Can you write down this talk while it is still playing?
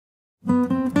What's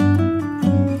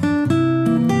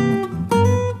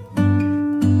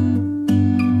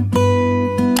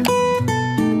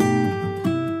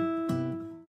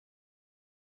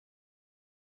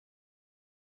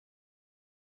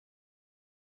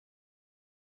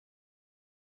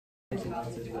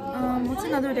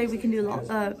another day we can do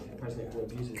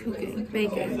cooking,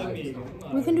 baking?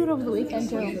 We can do it over the weekend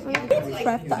too.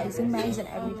 Prep the icing bags and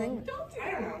everything.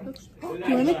 Do you want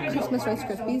to make Christmas Rice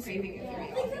Krispies?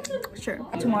 Sure.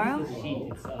 Tomorrow?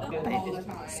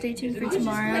 Stay tuned for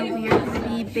tomorrow. We are going to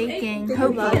be baking,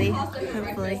 hopefully.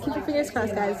 Keep your fingers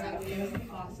crossed, guys.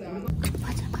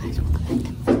 What's up, guys? Welcome back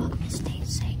to Vlogmas Day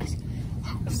 6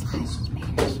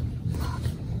 /Spanish Vlog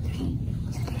 3.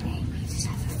 So today we just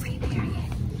have a free period,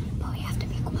 but we have to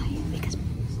be quiet because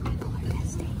people are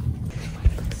testing.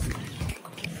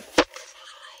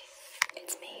 Hi,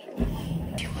 it's me.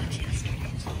 Did you watch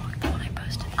yesterday? The one I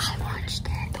posted? I watched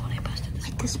it. The one I posted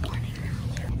like this morning.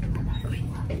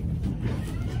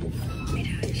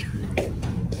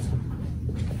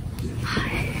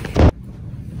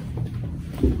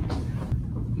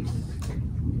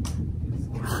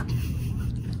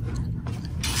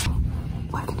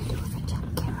 We're gonna do a video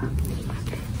on camera.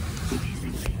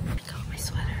 Basically, I got my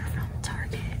sweater from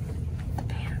Target. The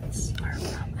pants are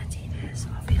from Adidas,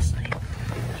 obviously,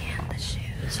 and the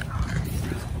shoes are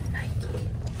from Nike.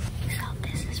 So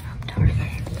this is from Target.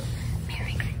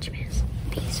 Merry Christmas.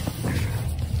 These are from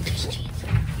just jeans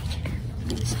from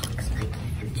H&M. Socks, Nike,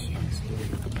 and shoes.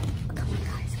 Come on,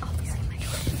 guys. Obviously, my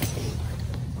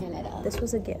choice. This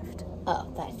was a gift.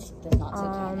 Oh, that does not say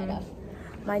Canada.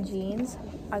 My jeans,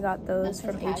 I got those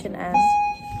from H&M.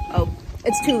 Oh,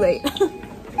 it's too late.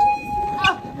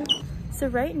 So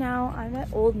right now I'm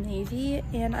at Old Navy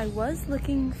and I was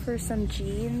looking for some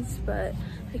jeans, but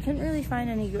I couldn't really find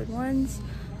any good ones.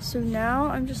 So now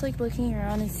I'm just like looking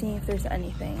around and seeing if there's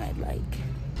anything I'd like.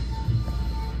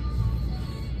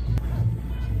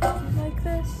 Do you like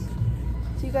this?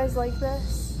 Do you guys like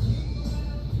this?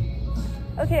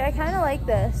 Okay, I kind of like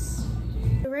this.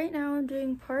 So right now I'm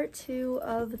doing part 2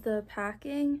 of the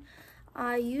packing.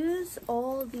 I use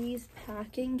all these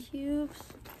packing cubes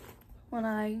when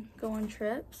I go on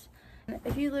trips.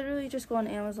 If you literally just go on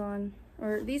Amazon,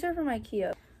 or these are from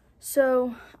IKEA.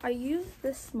 So I use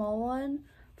this small one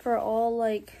for all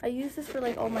I use this for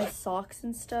like all my socks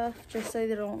and stuff, just so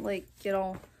they don't like get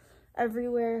all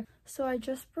everywhere. So I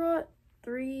just brought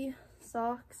 3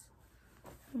 socks.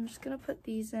 I'm just gonna put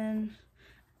these in.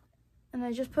 And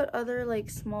I just put other like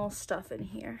small stuff in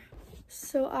here.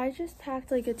 So I just packed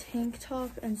like a tank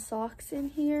top and socks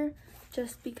in here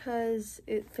just because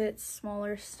it fits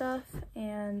smaller stuff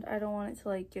and I don't want it to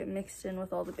like get mixed in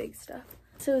with all the big stuff.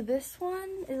 So this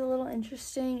one is a little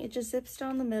interesting. It just zips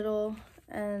down the middle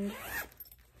and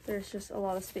there's just a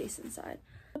lot of space inside.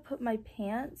 I put my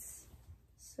pants.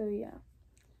 So yeah,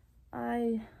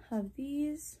 I have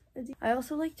these. I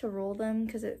also like to roll them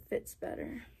because it fits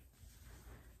better.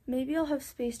 Maybe I'll have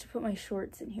space to put my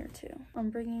shorts in here too.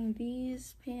 I'm bringing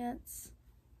these pants.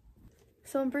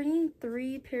 So I'm bringing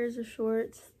 3 pairs of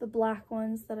shorts, the black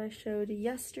ones that I showed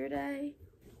yesterday.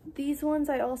 These ones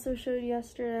I also showed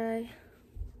yesterday.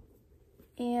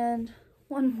 And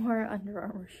 1 more Under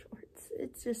Armour shorts.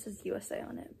 It just says USA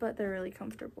on it, but they're really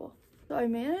comfortable. So I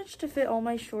managed to fit all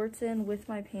my shorts in with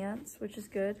my pants, which is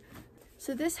good.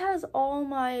 So this has all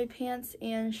my pants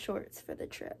and shorts for the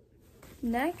trip.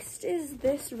 Next is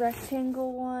this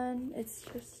rectangle one. It's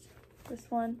just this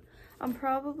one. I'm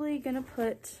probably gonna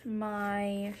put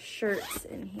my shirts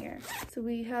in here. So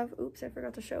we have, oops, I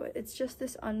forgot to show it. It's just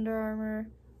this Under Armour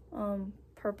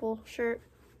purple shirt.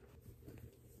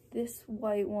 This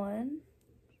white one.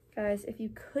 Guys, if you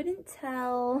couldn't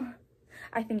tell,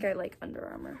 I think I like Under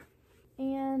Armour.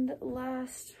 And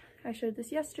last, I showed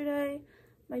this yesterday,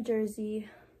 my jersey,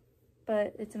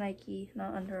 but it's Nike,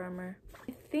 not Under Armour.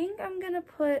 I think I'm gonna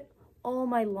put all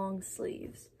my long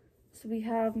sleeves. So we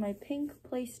have my pink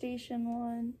PlayStation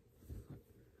one,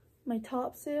 my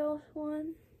Top Sale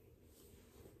one,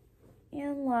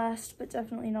 and last but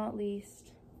definitely not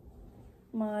least,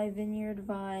 my Vineyard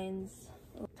Vines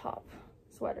top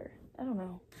sweater. I don't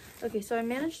know. Okay, so I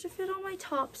managed to fit all my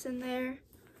tops in there.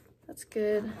 That's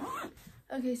good.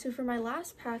 Okay, so for my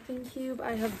last packing cube,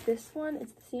 I have this one.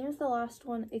 It's the same as the last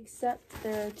one, except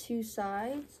there are 2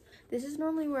 sides. This is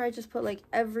normally where I just put like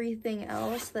everything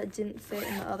else that didn't fit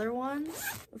in the other ones.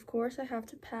 Of course, I have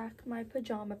to pack my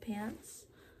pajama pants.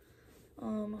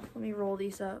 Let me roll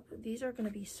these up. These are gonna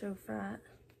be so fat.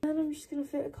 And I'm just gonna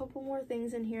fit a couple more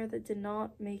things in here that did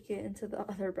not make it into the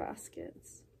other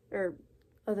baskets, or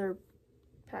other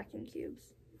packing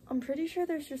cubes. I'm pretty sure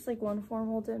there's just like 1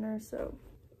 formal dinner, so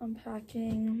I'm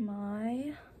packing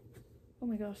my, oh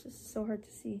my gosh, this is so hard to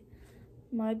see.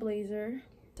 My blazer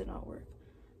did not work.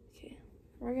 Okay,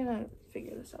 we're gonna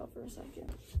figure this out for a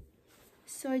second.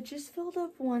 So I just filled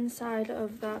up one side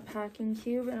of that packing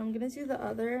cube and I'm gonna do the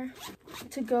other.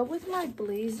 To go with my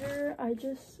blazer, I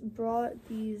just brought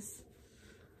these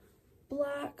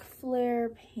black flare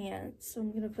pants. So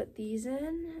I'm gonna put these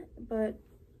in, but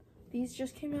these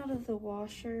just came out of the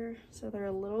washer, so they're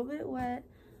a little bit wet.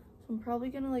 So I'm probably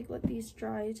gonna like let these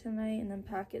dry tonight and then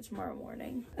pack it tomorrow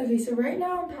morning. Okay, so right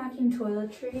now I'm packing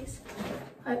toiletries.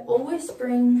 I always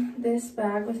bring this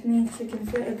bag with me so it can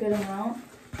fit a good amount.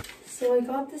 So I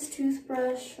got this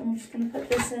toothbrush. I'm just gonna put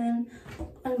this in.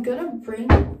 I'm gonna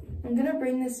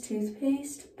bring this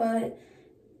toothpaste, but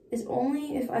it's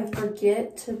only if I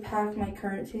forget to pack my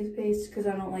current toothpaste because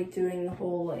I don't like doing the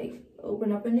whole like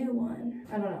open up a new one.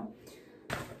 I don't know.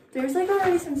 There's like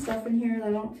already some stuff in here that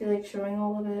I don't feel like showing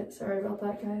all of it. Sorry about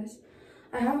that, guys.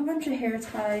 I have a bunch of hair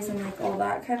ties and like all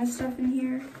that kind of stuff in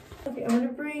here. Okay, I'm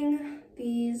gonna bring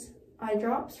these eye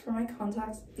drops for my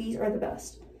contacts. These are the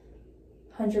best.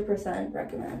 100%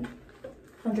 recommend.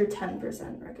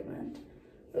 110% recommend.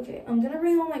 Okay, I'm gonna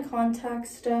bring all my contact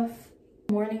stuff.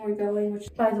 Morning we're going,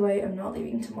 which by the way, I'm not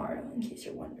leaving tomorrow in case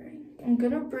you're wondering. I'm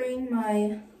gonna bring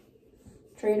my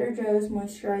Trader Joe's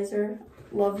moisturizer.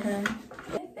 Love him.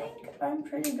 I think I'm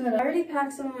pretty good. I already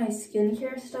packed some of my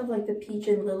skincare stuff, like the Peach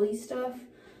and Lily stuff,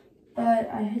 but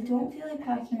I don't feel like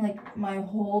packing like my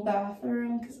whole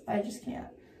bathroom because I just can't.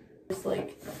 Just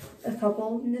like a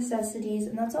couple necessities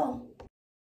and that's all.